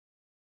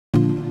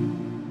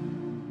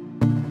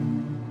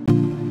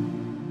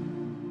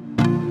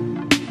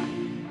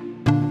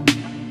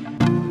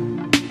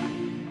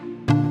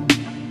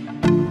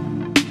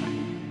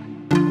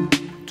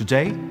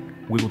Today,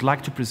 we would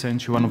like to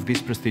present you one of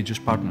these prestigious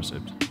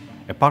partnerships.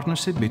 A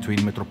partnership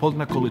between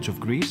Metropolitan College of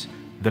Greece,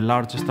 the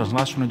largest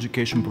transnational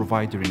education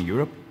provider in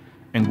Europe,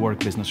 and Warwick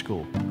Business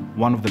School,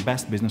 one of the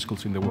best business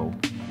schools in the world.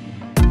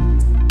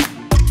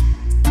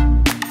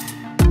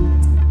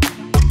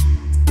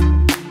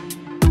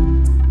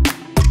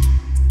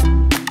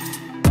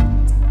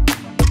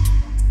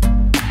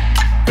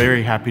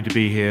 Very happy to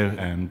be here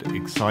and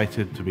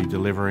excited to be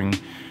delivering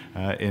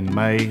in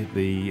May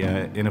the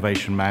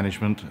Innovation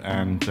Management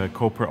and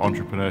Corporate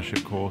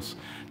Entrepreneurship course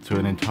to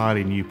an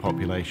entirely new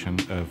population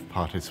of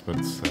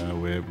participants.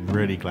 We're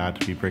really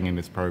glad to be bringing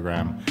this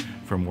program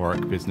from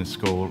Warwick Business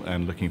School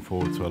and looking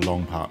forward to a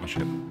long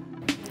partnership.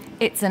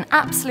 It's an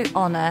absolute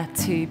honour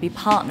to be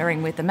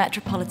partnering with the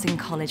Metropolitan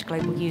College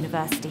Global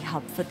University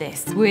Hub for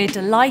this. We're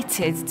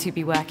delighted to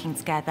be working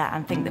together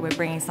and think that we're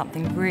bringing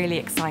something really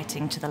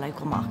exciting to the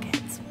local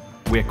market.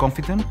 We are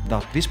confident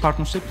that this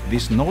partnership,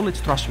 this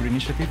knowledge transfer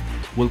initiative,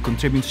 will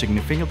contribute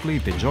significantly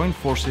to joint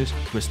forces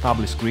to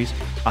establish Greece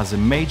as a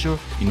major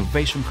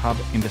innovation hub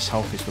in the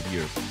southeast of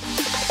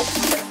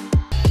Europe.